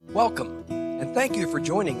Welcome, and thank you for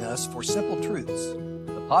joining us for Simple Truths,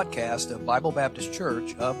 the podcast of Bible Baptist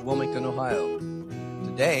Church of Wilmington, Ohio.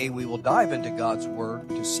 Today, we will dive into God's Word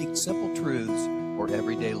to seek simple truths for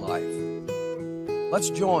everyday life.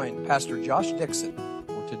 Let's join Pastor Josh Dixon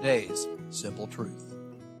for today's Simple Truth.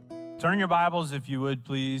 Turn your Bibles, if you would,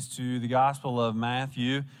 please, to the Gospel of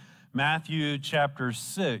Matthew. Matthew chapter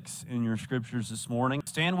 6 in your scriptures this morning.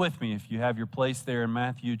 Stand with me if you have your place there in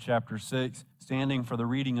Matthew chapter 6. Standing for the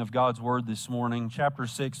reading of God's Word this morning. Chapter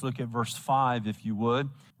 6, look at verse 5 if you would.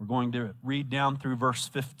 We're going to read down through verse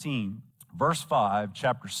 15. Verse 5,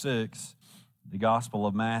 chapter 6, the Gospel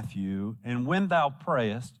of Matthew. And when thou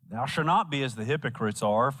prayest, thou shalt not be as the hypocrites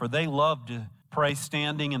are, for they love to pray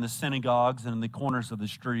standing in the synagogues and in the corners of the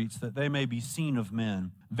streets, that they may be seen of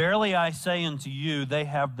men. Verily I say unto you, they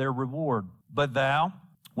have their reward. But thou,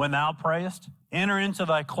 when thou prayest, enter into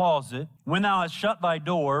thy closet. When thou hast shut thy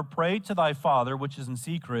door, pray to thy Father which is in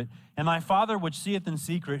secret, and thy Father which seeth in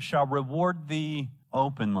secret shall reward thee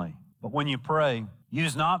openly. But when you pray,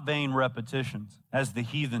 use not vain repetitions, as the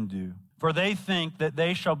heathen do, for they think that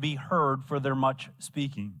they shall be heard for their much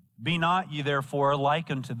speaking. Be not ye therefore like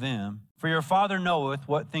unto them, for your Father knoweth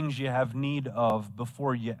what things ye have need of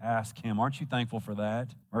before ye ask him. Aren't you thankful for that?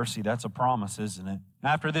 Mercy, that's a promise, isn't it?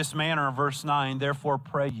 After this manner, verse 9, therefore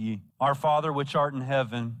pray ye, Our Father which art in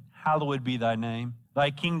heaven, hallowed be thy name.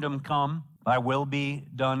 Thy kingdom come, thy will be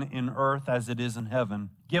done in earth as it is in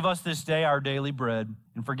heaven. Give us this day our daily bread,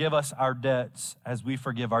 and forgive us our debts as we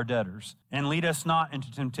forgive our debtors. And lead us not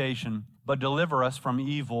into temptation, but deliver us from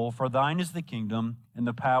evil. For thine is the kingdom, and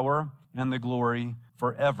the power, and the glory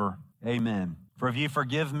forever. Amen. For if ye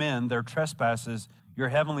forgive men their trespasses, your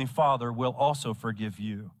heavenly Father will also forgive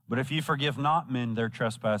you. But if ye forgive not men their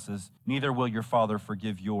trespasses, neither will your Father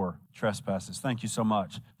forgive your trespasses. Thank you so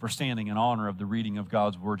much for standing in honor of the reading of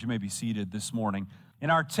God's Word. You may be seated this morning. In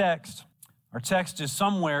our text is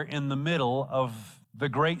somewhere in the middle of the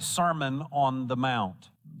great Sermon on the Mount.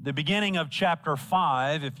 The beginning of chapter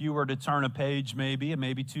 5, if you were to turn a page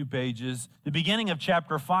maybe 2 pages, the beginning of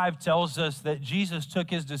chapter 5 tells us that Jesus took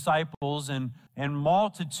his disciples and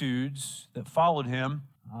multitudes that followed him.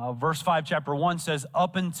 Verse 5, chapter 1 says,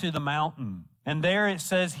 up into the mountain. And there it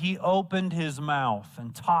says he opened his mouth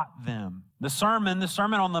and taught them. The Sermon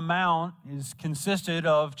on the Mount consisted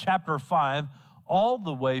of chapter 5 all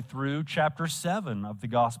the way through chapter 7 of the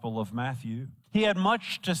Gospel of Matthew. He had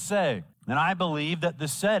much to say. And I believe that the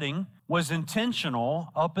setting was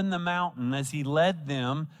intentional up in the mountain as he led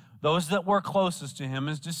them, those that were closest to him,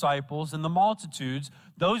 his disciples, and the multitudes,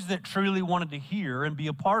 those that truly wanted to hear and be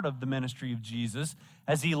a part of the ministry of Jesus,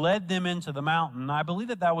 as he led them into the mountain. I believe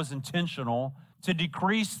that was intentional to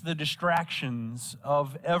decrease the distractions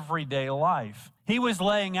of everyday life. He was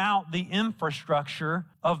laying out the infrastructure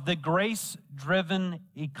of the grace-driven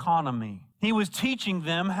economy. He was teaching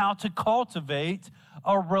them how to cultivate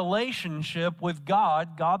a relationship with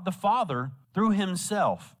God the Father, through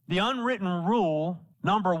himself. The unwritten rule,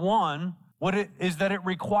 number one, is that it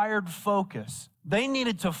required focus. They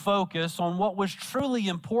needed to focus on what was truly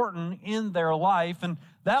important in their life, and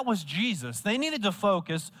that was Jesus. They needed to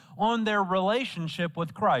focus on their relationship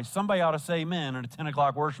with Christ. Somebody ought to say amen at a 10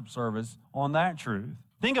 o'clock worship service on that truth.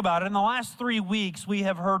 Think about it. In the last 3 weeks, we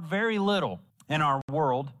have heard very little in our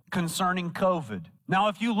world concerning COVID. Now,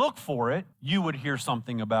 if you look for it, you would hear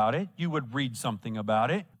something about it. You would read something about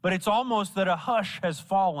it. But it's almost that a hush has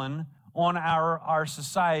fallen on our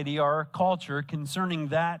society, our culture, concerning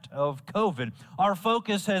that of COVID. Our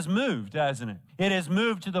focus has moved, hasn't it? It has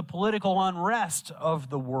moved to the political unrest of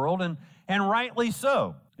the world, and rightly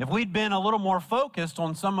so. If we'd been a little more focused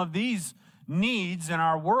on some of these needs in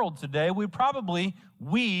our world today,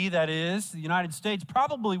 that is, the United States,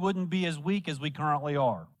 probably wouldn't be as weak as we currently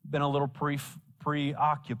are. Been a little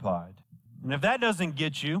preoccupied. And if that doesn't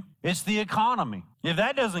get you, it's the economy. If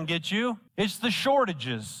that doesn't get you, it's the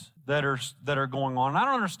shortages that are going on. And I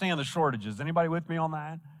don't understand the shortages. Anybody with me on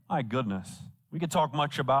that? My goodness. We could talk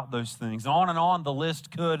much about those things. On and on the list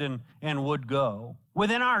could and would go.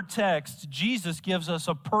 Within our text, Jesus gives us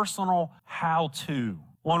a personal how-to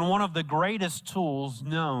on one of the greatest tools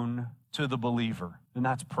known to the believer, and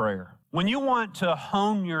that's prayer. When you want to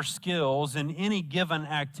hone your skills in any given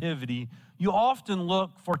activity, you often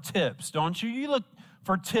look for tips, don't you? You look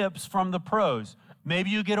for tips from the pros. Maybe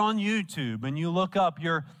you get on YouTube and you look up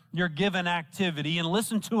your given activity and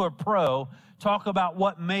listen to a pro talk about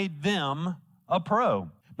what made them a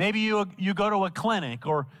pro. Maybe you go to a clinic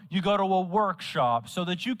or you go to a workshop so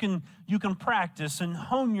that you can practice and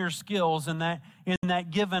hone your skills in that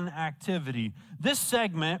given activity. This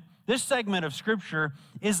segment of Scripture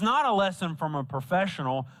is not a lesson from a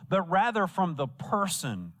professional, but rather from the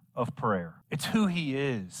person of prayer. It's who he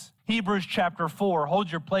is. Hebrews chapter 4.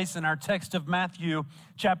 Hold your place in our text of Matthew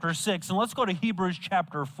chapter 6. And let's go to Hebrews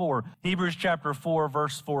chapter 4. Hebrews chapter 4,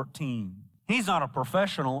 verse 14. He's not a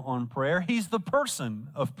professional on prayer. He's the person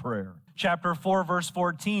of prayer. Chapter 4, verse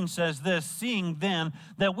 14 says this, seeing then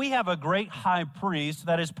that we have a great high priest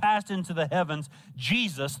that has passed into the heavens,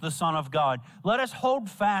 Jesus, the Son of God. Let us hold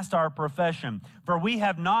fast our profession, for we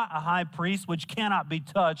have not a high priest which cannot be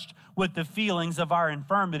touched with the feelings of our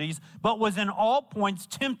infirmities, but was in all points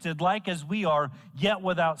tempted like as we are, yet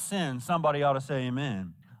without sin. Somebody ought to say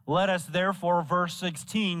amen. Let us therefore, verse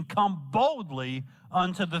 16, come boldly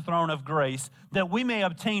unto the throne of grace, that we may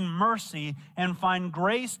obtain mercy and find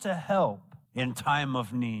grace to help in time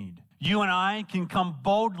of need. You and I can come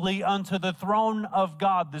boldly unto the throne of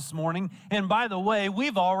God this morning. And by the way,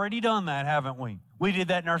 we've already done that, haven't we? We did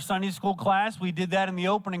that in our Sunday school class. We did that in the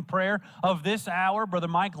opening prayer of this hour. Brother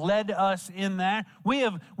Mike led us in that. We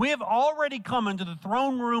have already come into the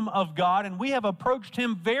throne room of God, and we have approached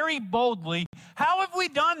him very boldly. How have we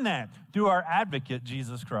done that? Through our advocate,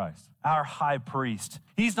 Jesus Christ, our high priest.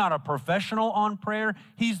 He's not a professional on prayer.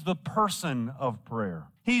 He's the person of prayer.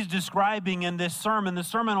 He's describing in this sermon, the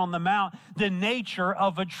Sermon on the Mount, the nature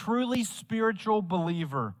of a truly spiritual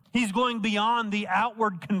believer. He's going beyond the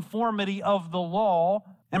outward conformity of the law.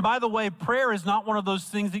 And by the way, prayer is not one of those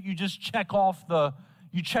things that you just check off the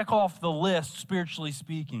list, spiritually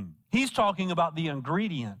speaking. He's talking about the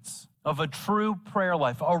ingredients of a true prayer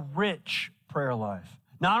life, a rich prayer life.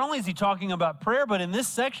 Not only is he talking about prayer, but in this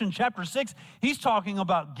section, chapter 6, he's talking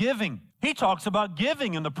about giving. He talks about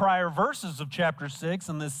giving in the prior verses of chapter 6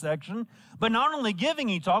 in this section. But not only giving,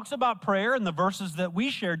 he talks about prayer in the verses that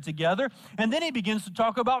we shared together. And then he begins to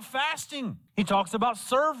talk about fasting. He talks about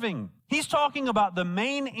serving. He's talking about the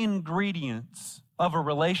main ingredients of a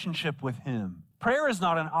relationship with him. Prayer is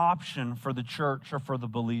not an option for the church or for the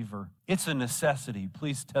believer. It's a necessity.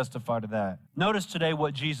 Please testify to that. Notice today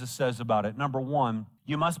what Jesus says about it. Number one,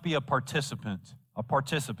 you must be a participant. A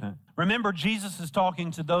participant. Remember, Jesus is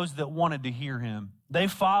talking to those that wanted to hear him. They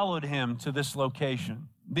followed him to this location.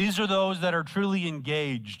 These are those that are truly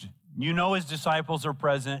engaged. You know his disciples are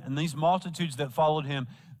present, and these multitudes that followed him,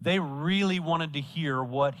 they really wanted to hear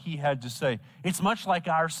what he had to say. It's much like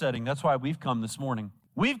our setting. That's why we've come this morning.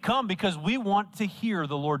 We've come because we want to hear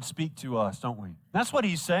the Lord speak to us, don't we? That's what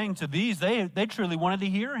he's saying to these. They truly wanted to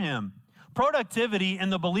hear him. Productivity in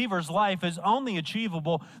the believer's life is only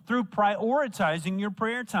achievable through prioritizing your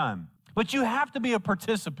prayer time. But you have to be a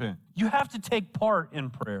participant. You have to take part in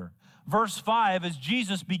prayer. Verse 5, as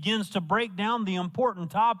Jesus begins to break down the important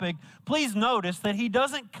topic, please notice that he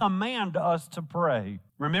doesn't command us to pray.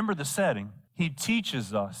 Remember the setting. He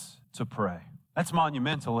teaches us to pray. That's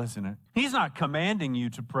monumental, isn't it? He's not commanding you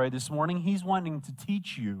to pray this morning. He's wanting to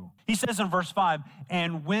teach you. He says in verse 5,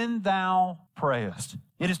 and when thou prayest.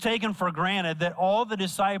 It is taken for granted that all the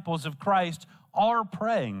disciples of Christ are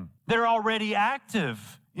praying. They're already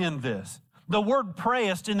active in this. The word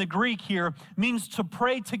prayest in the Greek here means to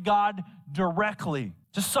pray to God directly,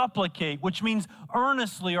 to supplicate, which means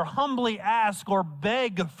earnestly or humbly ask or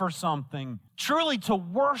beg for something, truly to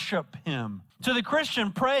worship him. To the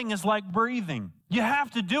Christian, praying is like breathing. You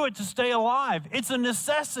have to do it to stay alive. It's a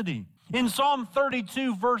necessity. In Psalm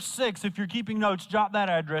 32, verse 6, if you're keeping notes, jot that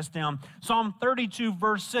address down. Psalm 32,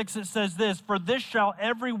 verse 6, it says this, for this shall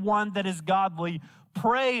every one that is godly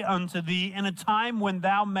pray unto thee in a time when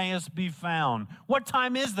thou mayest be found. What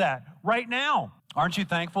time is that? Right now. Aren't you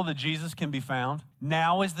thankful that Jesus can be found?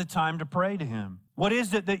 Now is the time to pray to him. What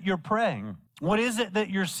is it that you're praying? What is it that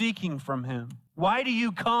you're seeking from him? Why do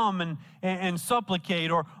you come and supplicate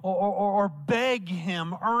or beg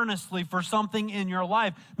him earnestly for something in your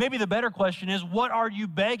life? Maybe the better question is, what are you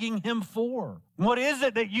begging him for? What is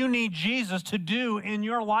it that you need Jesus to do in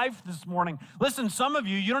your life this morning? Listen, some of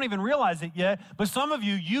you, you don't even realize it yet, but some of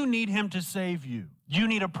you, you need him to save you. You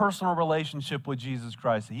need a personal relationship with Jesus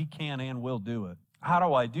Christ. He can and will do it. How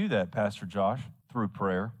do I do that, Pastor Josh? Through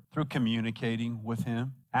prayer, through communicating with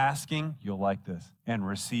him, asking, you'll like this, and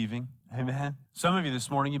receiving. Amen. Some of you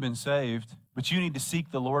this morning, you've been saved, but you need to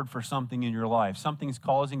seek the Lord for something in your life. Something's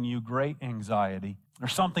causing you great anxiety, or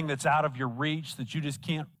something that's out of your reach that you just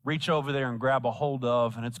can't reach over there and grab a hold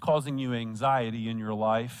of, and it's causing you anxiety in your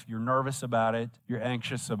life. You're nervous about it. You're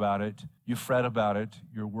anxious about it. You fret about it.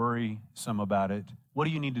 You're worrisome about it. What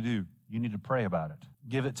do you need to do? You need to pray about it.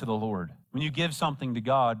 Give it to the Lord. When you give something to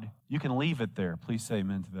God, you can leave it there. Please say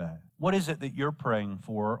amen to that. What is it that you're praying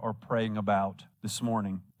for or praying about this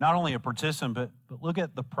morning? Not only a participant, but look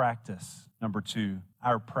at the practice. Number 2,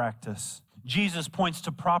 our practice. Jesus points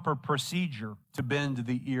to proper procedure to bend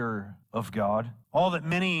the ear of God. All that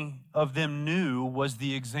many of them knew was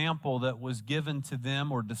the example that was given to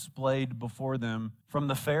them or displayed before them from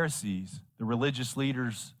the Pharisees, the religious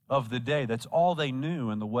leaders of the day. That's all they knew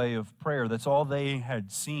in the way of prayer. That's all they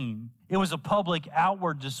had seen. It was a public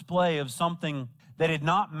outward display of something that did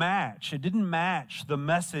not match. It didn't match the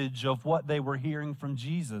message of what they were hearing from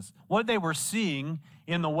Jesus. What they were seeing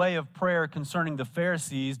in the way of prayer concerning the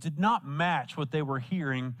Pharisees did not match what they were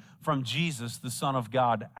hearing from Jesus, the Son of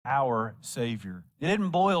God, our Savior. It didn't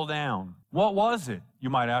boil down. What was it?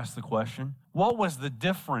 You might ask the question. What was the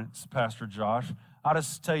difference, Pastor Josh? I'll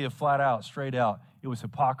just tell you flat out, straight out, it was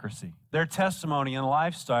hypocrisy. Their testimony and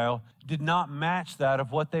lifestyle did not match that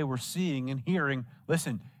of what they were seeing and hearing,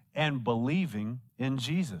 listen, and believing in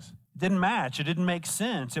Jesus. It didn't match. It didn't make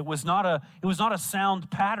sense. It was not a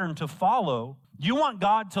sound pattern to follow. You want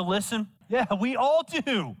God to listen? Yeah, we all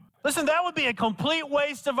do. Listen, that would be a complete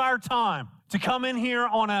waste of our time to come in here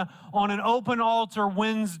on an open altar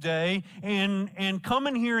Wednesday and come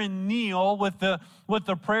in here and kneel with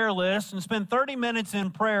the prayer list and spend 30 minutes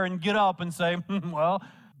in prayer and get up and say, well,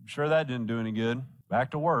 I'm sure that didn't do any good.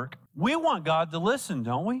 Back to work. We want God to listen,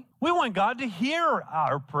 don't we? We want God to hear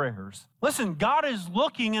our prayers. Listen, God is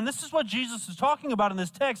looking, and this is what Jesus is talking about in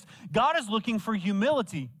this text. God is looking for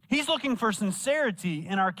humility. He's looking for sincerity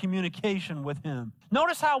in our communication with Him.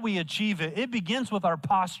 Notice how we achieve it. It begins with our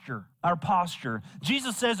posture. Our posture.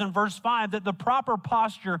 Jesus says in verse 5 that the proper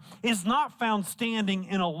posture is not found standing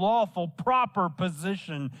in a lawful, proper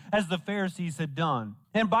position as the Pharisees had done.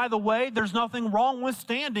 And by the way, there's nothing wrong with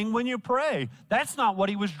standing when you pray. That's not what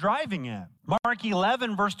He was driving at. Mark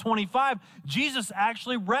 11, verse 25, Jesus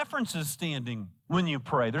actually references standing when you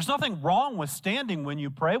pray. There's nothing wrong with standing when you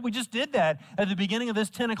pray. We just did that at the beginning of this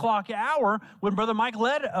 10 o'clock hour when Brother Mike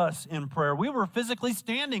led us in prayer. We were physically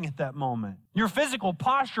standing at that moment. Your physical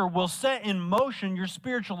posture will set in motion your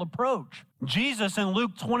spiritual approach. Jesus in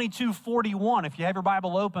Luke 22:41, if you have your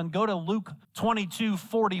Bible open, go to Luke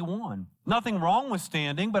 22:41. Nothing wrong with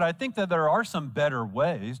standing, but I think that there are some better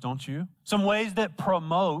ways, don't you? Some ways that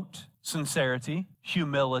promote sincerity,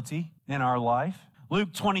 humility in our life.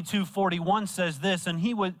 Luke 22:41 says this, and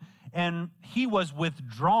he was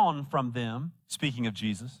withdrawn from them, speaking of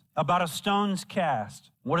Jesus, about a stone's cast.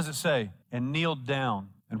 What does it say? And kneeled down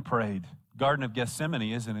and prayed. Garden of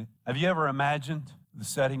Gethsemane, isn't it? Have you ever imagined the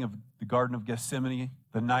setting of the Garden of Gethsemane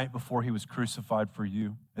the night before He was crucified for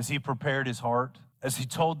you? As He prepared His heart, as He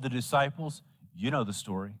told the disciples, you know the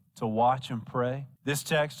story, to watch and pray. This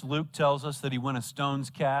text, Luke tells us that He went a stone's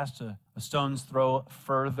cast, a stone's throw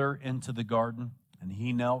further into the garden, and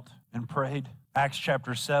He knelt and prayed. Acts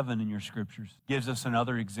chapter 7 in your scriptures gives us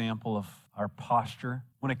another example of our posture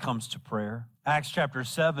when it comes to prayer. Acts chapter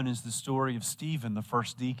 7 is the story of Stephen, the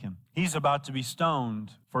first deacon. He's about to be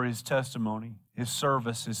stoned for his testimony, his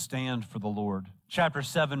service, his stand for the Lord. Chapter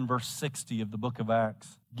 7, verse 60 of the book of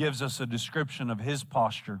Acts gives us a description of his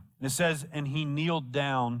posture. And it says, and he kneeled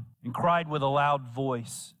down and cried with a loud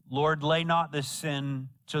voice, Lord, lay not this sin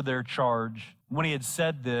to their charge. When he had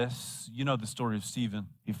said this, you know the story of Stephen.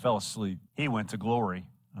 He fell asleep. He went to glory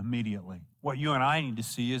immediately. What you and I need to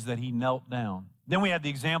see is that he knelt down. Then we have the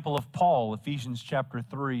example of Paul, Ephesians chapter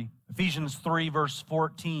 3. Ephesians 3, verse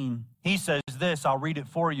 14. He says this, I'll read it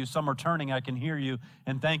for you. Some are turning, I can hear you,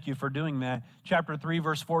 and thank you for doing that. Chapter 3,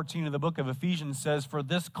 verse 14 of the book of Ephesians says, for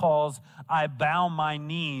this cause I bow my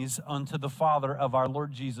knees unto the Father of our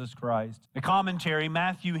Lord Jesus Christ. The commentary,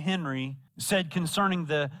 Matthew Henry, said concerning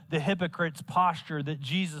the hypocrite's posture that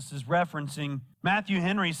Jesus is referencing, Matthew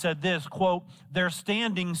Henry said this, quote, their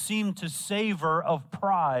standing seemed to savor of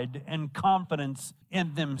pride and confidence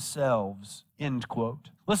in themselves, end quote.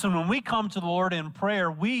 Listen, when we come to the Lord in prayer,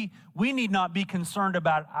 we need not be concerned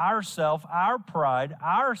about ourself, our pride,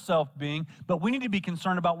 our self-being, but we need to be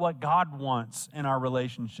concerned about what God wants in our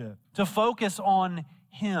relationship. To focus on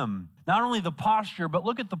Him. Not only the posture, but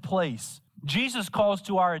look at the place. Jesus calls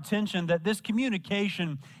to our attention that this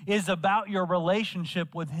communication is about your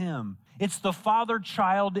relationship with Him. It's the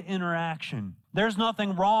father-child interaction. There's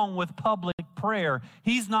nothing wrong with public prayer.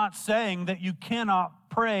 He's not saying that you cannot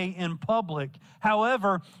pray in public.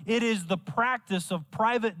 However, it is the practice of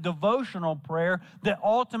private devotional prayer that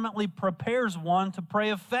ultimately prepares one to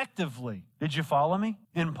pray effectively. Did you follow me?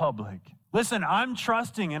 In public. Listen, I'm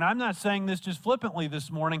trusting, and I'm not saying this just flippantly this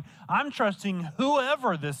morning, I'm trusting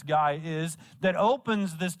whoever this guy is that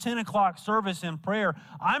opens this 10 o'clock service in prayer,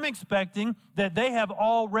 I'm expecting that they have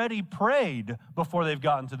already prayed before they've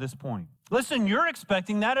gotten to this point. Listen, you're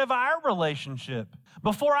expecting that of our relationship.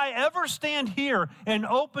 Before I ever stand here and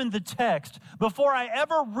open the text, before I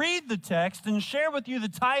ever read the text and share with you the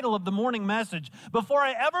title of the morning message, before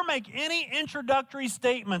I ever make any introductory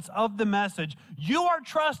statements of the message, you are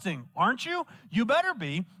trusting, aren't you? You better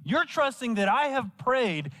be. You're trusting that I have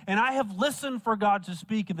prayed and I have listened for God to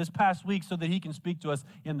speak in this past week so that he can speak to us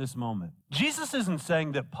in this moment. Jesus isn't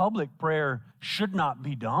saying that public prayer should not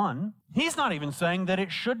be done. He's not even saying that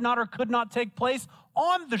it should not or could not take place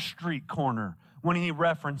on the street corner when he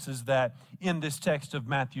references that in this text of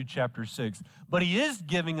Matthew chapter 6. But he is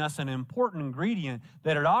giving us an important ingredient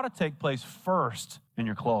that it ought to take place first in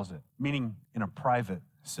your closet, meaning in a private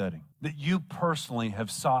setting, that you personally have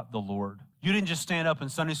sought the Lord. You didn't just stand up in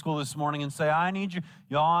Sunday school this morning and say, I need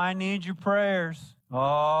your prayers.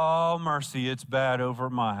 Oh, mercy, it's bad over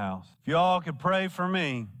at my house. If y'all could pray for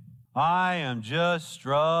me, I am just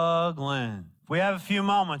struggling. If we have a few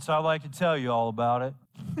moments, I'd like to tell you all about it.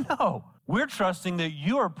 No. We're trusting that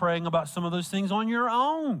you are praying about some of those things on your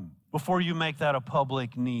own before you make that a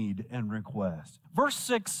public need and request. Verse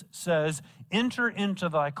 6 says, enter into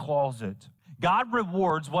thy closet. God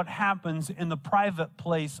rewards what happens in the private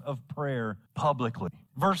place of prayer publicly.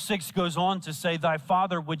 Verse 6 goes on to say, thy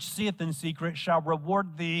Father which seeth in secret shall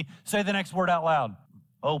reward thee. Say the next word out loud.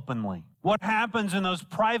 Openly. What happens in those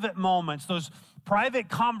private moments, those private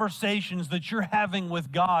conversations that you're having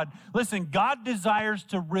with God? Listen, God desires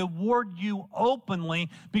to reward you openly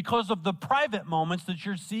because of the private moments that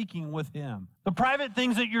you're seeking with him. The private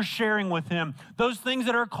things that you're sharing with him, those things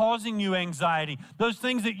that are causing you anxiety, those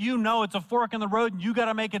things that you know it's a fork in the road and you got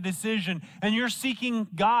to make a decision, and you're seeking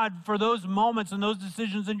God for those moments and those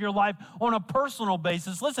decisions in your life on a personal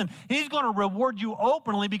basis. Listen, he's going to reward you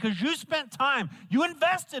openly because you spent time, you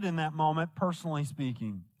invested in that moment, personally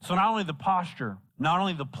speaking. So not only the posture, not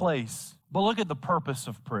only the place, but look at the purpose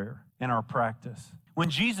of prayer in our practice. When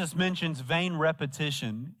Jesus mentions vain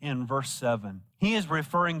repetition in verse 7, he is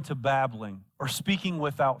referring to babbling or speaking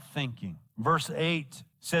without thinking. Verse 8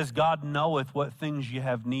 says, God knoweth what things you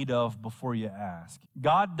have need of before you ask.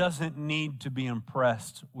 God doesn't need to be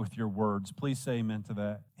impressed with your words. Please say amen to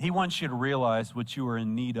that. He wants you to realize what you are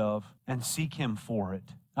in need of and seek him for it.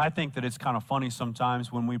 I think that it's kind of funny sometimes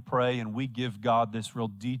when we pray and we give God this real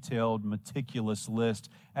detailed, meticulous list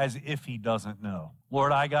as if he doesn't know.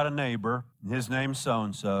 Lord, I got a neighbor. His name's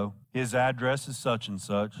so-and-so. His address is such and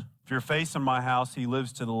such. If you're facing my house, he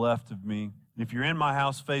lives to the left of me. If you're in my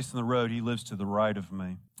house facing the road, he lives to the right of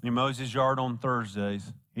me. He mows his yard on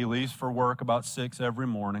Thursdays. He leaves for work about 6 every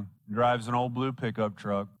morning. Drives an old blue pickup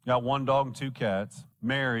truck. Got 1 dog and 2 cats.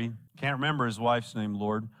 Married. Can't remember his wife's name,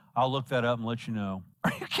 Lord. I'll look that up and let you know.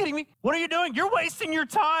 Are you kidding me? What are you doing? You're wasting your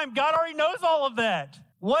time. God already knows all of that.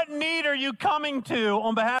 What need are you coming to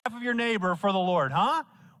on behalf of your neighbor for the Lord, huh?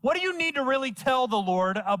 What do you need to really tell the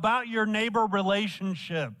Lord about your neighbor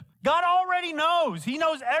relationship? God already knows. He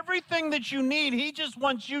knows everything that you need. He just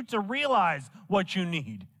wants you to realize what you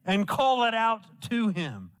need and call it out to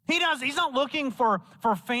him. He's not looking for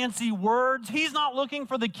fancy words. He's not looking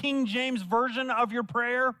for the King James version of your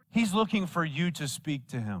prayer. He's looking for you to speak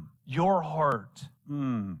to him. Your heart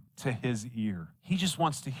to his ear. He just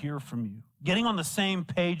wants to hear from you. Getting on the same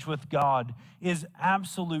page with God is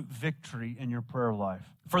absolute victory in your prayer life.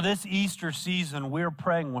 For this Easter season, we're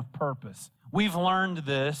praying with purpose. We've learned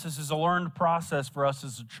this. This is a learned process for us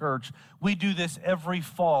as a church. We do this every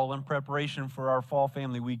fall in preparation for our fall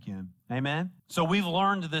family weekend. Amen? So we've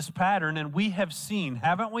learned this pattern, and we have seen,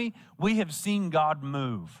 haven't we? We have seen God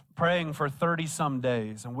move, praying for 30-some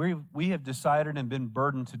days. And we have decided and been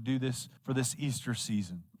burdened to do this for this Easter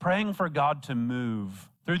season. Praying for God to move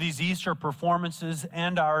through these Easter performances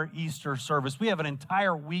and our Easter service. We have an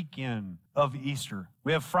entire weekend of Easter.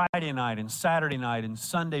 We have Friday night and Saturday night and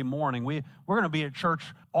Sunday morning. We're going to be at church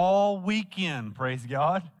all weekend, praise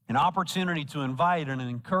God. An opportunity to invite and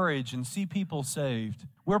encourage and see people saved.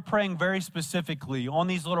 We're praying very specifically on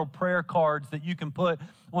these little prayer cards that you can put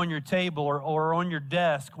on your table or on your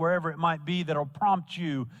desk, wherever it might be, that'll prompt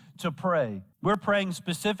you to pray. We're praying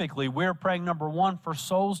specifically. We're praying, number one, for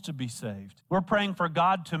souls to be saved. We're praying for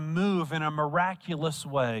God to move in a miraculous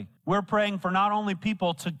way. We're praying for not only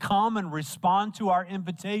people to come and respond to our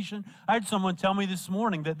invitation. I had someone tell me this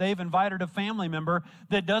morning that they've invited a family member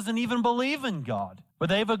that doesn't even believe in God, but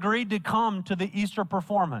they've agreed to come to the Easter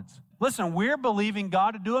performance. Listen, we're believing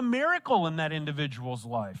God to do a miracle in that individual's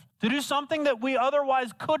life, to do something that we otherwise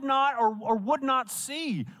could not or would not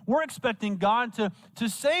see. We're expecting God to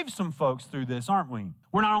save some folks through this, aren't we?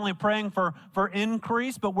 We're not only praying for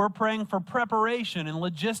increase, but we're praying for preparation and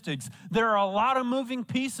logistics. There are a lot of moving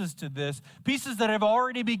pieces to this, pieces that have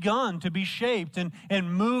already begun to be shaped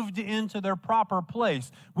and moved into their proper place.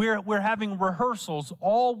 We're having rehearsals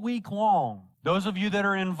all week long. Those of you that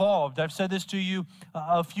are involved, I've said this to you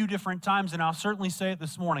a few different times, and I'll certainly say it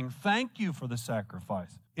this morning. Thank you for the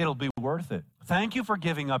sacrifice. It'll be worth it. Thank you for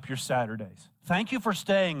giving up your Saturdays. Thank you for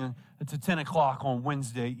staying to 10 o'clock on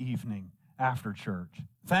Wednesday evening after church.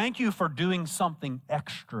 Thank you for doing something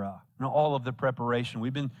extra in all of the preparation.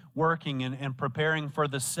 We've been working and preparing for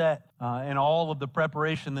the set and all of the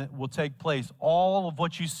preparation that will take place. All of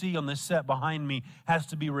what you see on this set behind me has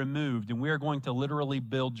to be removed, and we are going to literally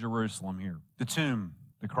build Jerusalem here. The tomb,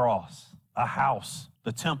 the cross, a house,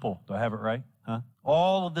 the temple. Do I have it right? Huh?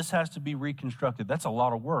 All of this has to be reconstructed. That's a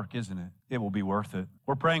lot of work, isn't it? It will be worth it.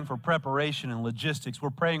 We're praying for preparation and logistics.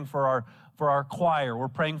 We're praying for our choir. We're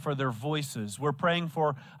praying for their voices. We're praying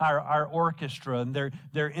for our orchestra and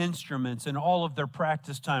their instruments and all of their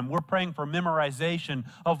practice time. We're praying for memorization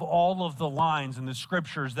of all of the lines and the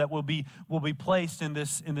scriptures that will be placed in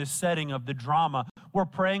this setting of the drama. We're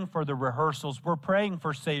praying for the rehearsals. We're praying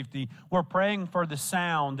for safety. We're praying for the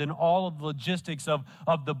sound and all of the logistics of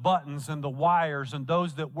the buttons and the wires and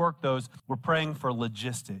those that work those. We're praying for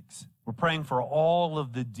logistics. We're praying for all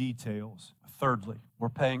of the details. Thirdly, we're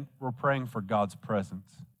praying for God's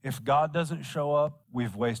presence. If God doesn't show up,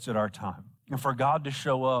 we've wasted our time. And for God to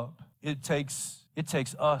show up, it takes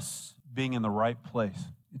us being in the right place.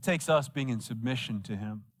 It takes us being in submission to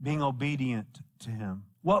Him, being obedient to Him.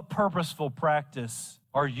 What purposeful practice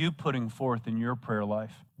are you putting forth in your prayer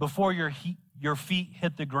life? Before your feet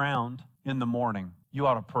hit the ground in the morning, you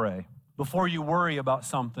ought to pray. Before you worry about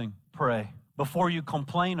something, pray. Before you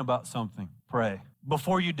complain about something, pray.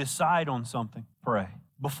 Before you decide on something, pray.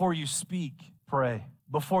 Before you speak, pray.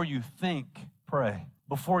 Before you think, pray.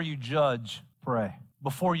 Before you judge, pray.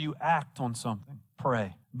 Before you act on something,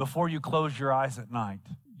 pray. Before you close your eyes at night,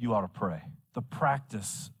 you ought to pray. The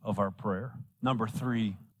practice of our prayer. Number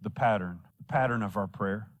 3, the pattern of our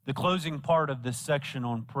prayer. The closing part of this section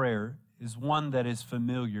on prayer is one that is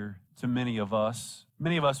familiar to many of us.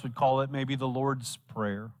 Many of us would call it maybe the Lord's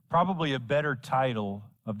Prayer. Probably a better title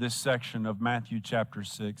of this section of Matthew chapter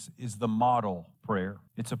 6 is the model prayer.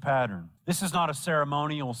 It's a pattern. This is not a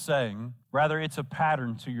ceremonial saying. Rather, it's a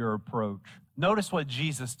pattern to your approach. Notice what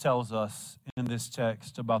Jesus tells us in this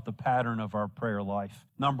text about the pattern of our prayer life.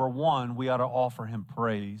 Number 1, we ought to offer Him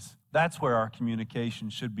praise. That's where our communication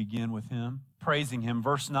should begin, with Him, praising Him.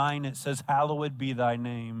 Verse 9, it says, "Hallowed be thy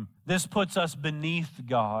name." This puts us beneath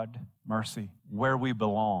God, mercy, where we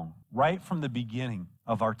belong, right from the beginning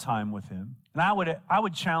of our time with Him. And I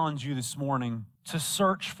would challenge you this morning to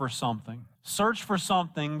search for something. Search for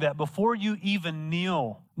something that before you even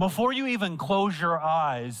kneel, before you even close your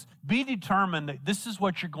eyes, be determined that this is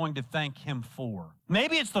what you're going to thank Him for.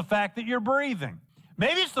 Maybe it's the fact that you're breathing.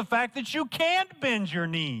 Maybe it's the fact that you can't bend your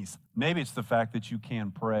knees. Maybe it's the fact that you can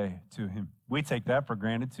pray to Him. We take that for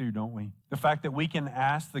granted too, don't we? The fact that we can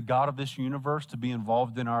ask the God of this universe to be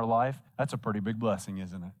involved in our life, that's a pretty big blessing,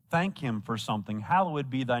 isn't it? Thank Him for something. Hallowed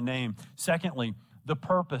be thy name. Secondly, the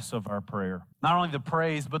purpose of our prayer. Not only the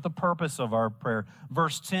praise, but the purpose of our prayer.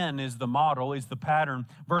 Verse 10 is the model, is the pattern.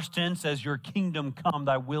 Verse 10 says, "Your kingdom come,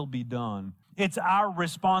 thy will be done." It's our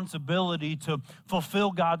responsibility to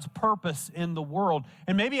fulfill God's purpose in the world.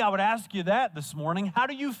 And maybe I would ask you that this morning. How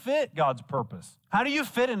do you fit God's purpose? How do you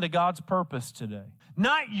fit into God's purpose today?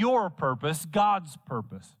 Not your purpose, God's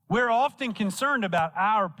purpose. We're often concerned about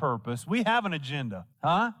our purpose. We have an agenda,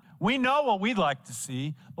 huh? We know what we'd like to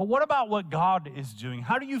see, but what about what God is doing?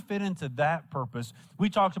 How do you fit into that purpose? We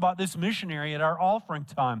talked about this missionary at our offering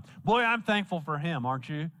time. Boy, I'm thankful for him, aren't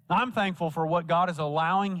you? I'm thankful for what God is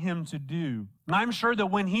allowing him to do. And I'm sure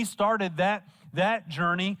that when he started that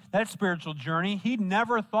journey, that spiritual journey, he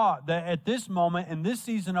never thought that at this moment, in this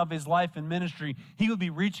season of his life and ministry, he would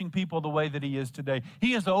be reaching people the way that he is today.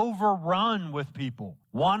 He is overrun with people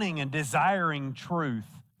wanting and desiring truth.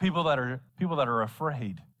 People that are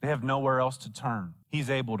afraid. They have nowhere else to turn. He's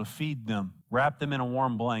able to feed them, wrap them in a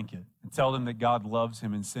warm blanket, and tell them that God loves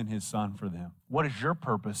him and sent his son for them. What is your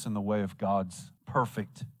purpose in the way of God's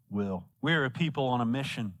perfect will? We are a people on a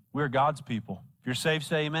mission. We're God's people. If you're saved,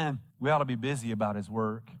 say amen. We ought to be busy about his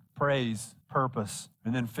work. Praise purpose,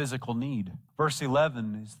 and then physical need. Verse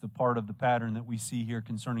 11 is the part of the pattern that we see here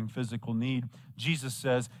concerning physical need. Jesus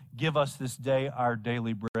says, "Give us this day our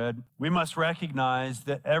daily bread." We must recognize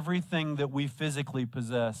that everything that we physically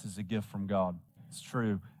possess is a gift from God. It's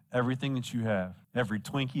true. Everything that you have, every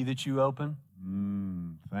Twinkie that you open,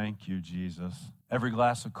 thank you, Jesus. Every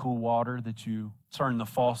glass of cool water that you turn the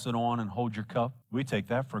faucet on and hold your cup, we take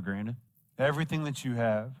that for granted. Everything that you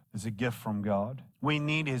have is a gift from God. We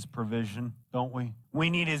need His provision, don't we? We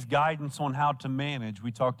need His guidance on how to manage.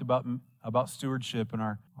 We talked about stewardship in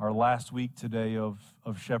our last week today of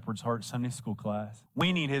Shepherd's Heart Sunday School class.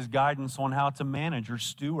 We need His guidance on how to manage or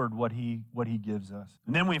steward what He gives us.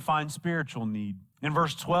 And then we find spiritual need. In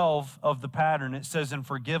verse 12 of the pattern, it says, "And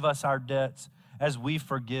forgive us our debts as we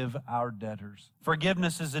forgive our debtors."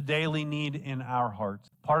 Forgiveness is a daily need in our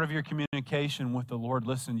hearts. Part of your communication with the Lord,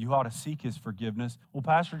 listen, you ought to seek His forgiveness. Well,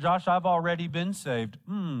 Pastor Josh, I've already been saved.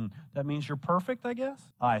 That means you're perfect, I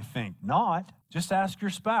guess? I think not. Just ask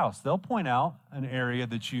your spouse. They'll point out an area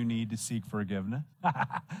that you need to seek forgiveness.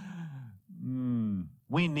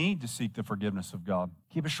 We need to seek the forgiveness of God.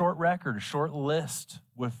 Keep a short record, a short list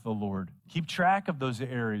with the Lord. Keep track of those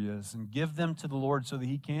areas and give them to the Lord so that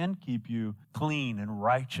He can keep you clean and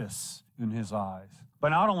righteous in His eyes. But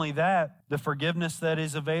not only that, the forgiveness that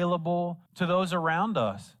is available to those around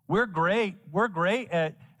us. We're great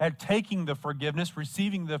at taking the forgiveness,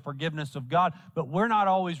 receiving the forgiveness of God, but we're not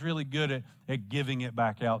always really good at giving it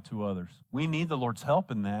back out to others. We need the Lord's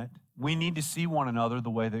help in that. We need to see one another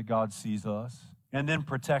the way that God sees us. And then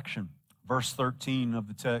protection. Verse 13 of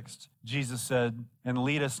the text, Jesus said, "And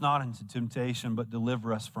lead us not into temptation, but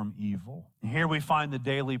deliver us from evil." And here we find the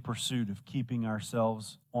daily pursuit of keeping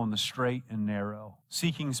ourselves on the straight and narrow,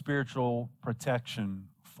 seeking spiritual protection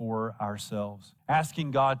for ourselves, asking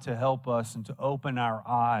God to help us and to open our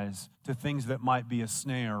eyes to things that might be a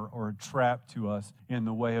snare or a trap to us in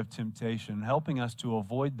the way of temptation, helping us to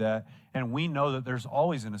avoid that. And we know that there's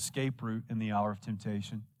always an escape route in the hour of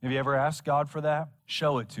temptation. Have you ever asked God for that?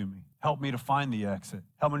 Show it to me. Help me to find the exit.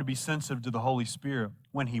 Help me to be sensitive to the Holy Spirit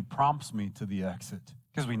when He prompts me to the exit,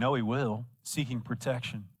 because we know He will. Seeking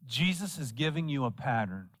protection. Jesus is giving you a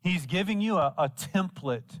pattern. He's giving you a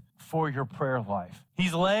template for your prayer life.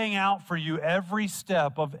 He's laying out for you every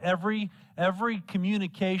step of every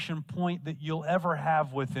communication point that you'll ever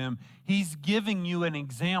have with Him. He's giving you an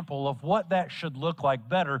example of what that should look like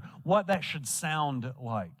better, what that should sound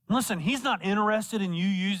like. Listen, He's not interested in you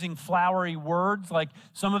using flowery words like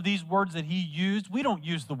some of these words that He used. We don't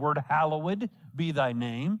use the word hallowed be thy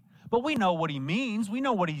name. But we know what He means. We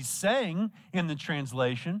know what He's saying in the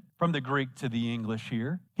translation from the Greek to the English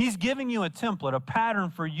here. He's giving you a template, a pattern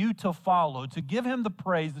for you to follow, to give Him the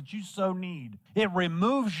praise that you so need. It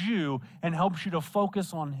removes you and helps you to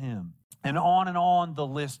focus on Him. And on the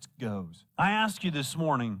list goes. I ask you this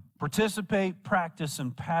morning, participate, practice,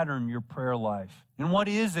 and pattern your prayer life. And what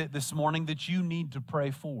is it this morning that you need to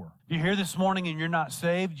pray for? If you're here this morning and you're not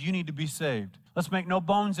saved, you need to be saved. Let's make no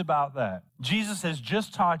bones about that. Jesus has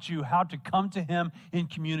just taught you how to come to Him in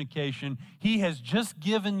communication. He has just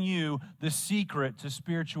given you the secret to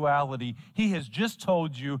spirituality. He has just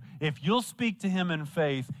told you if you'll speak to Him in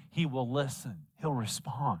faith, He will listen. He'll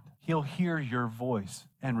respond. He'll hear your voice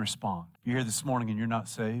and respond. If you're here this morning and you're not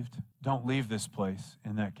saved, don't leave this place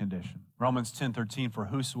in that condition. Romans 10:13, "For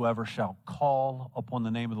whosoever shall call upon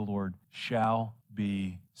the name of the Lord shall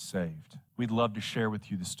be saved." We'd love to share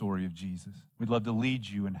with you the story of Jesus. We'd love to lead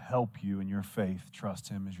you and help you in your faith. Trust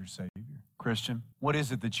Him as your Savior. Christian, what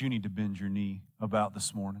is it that you need to bend your knee about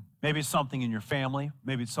this morning? Maybe it's something in your family.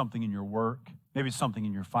 Maybe it's something in your work. Maybe it's something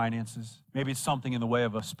in your finances. Maybe it's something in the way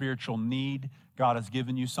of a spiritual need. God has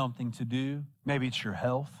given you something to do. Maybe it's your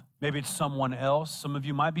health. Maybe it's someone else. Some of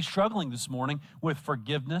you might be struggling this morning with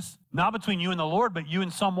forgiveness, not between you and the Lord, but you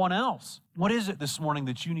and someone else. What is it this morning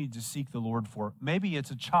that you need to seek the Lord for? Maybe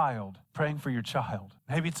it's a child, praying for your child.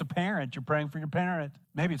 Maybe it's a parent, you're praying for your parent.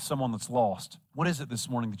 Maybe it's someone that's lost. What is it this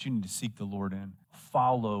morning that you need to seek the Lord in?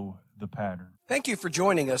 Follow the pattern. Thank you for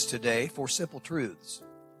joining us today for Simple Truths.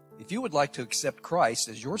 If you would like to accept Christ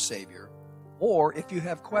as your Savior, or if you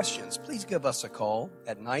have questions, please give us a call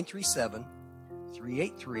at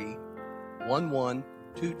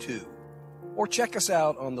 937-383-1122, or check us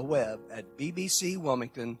out on the web at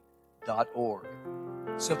bbcwilmington.org.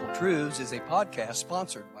 Simple Truths is a podcast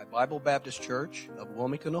sponsored by Bible Baptist Church of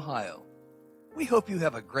Wilmington, Ohio. We hope you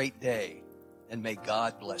have a great day, and may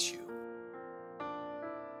God bless you.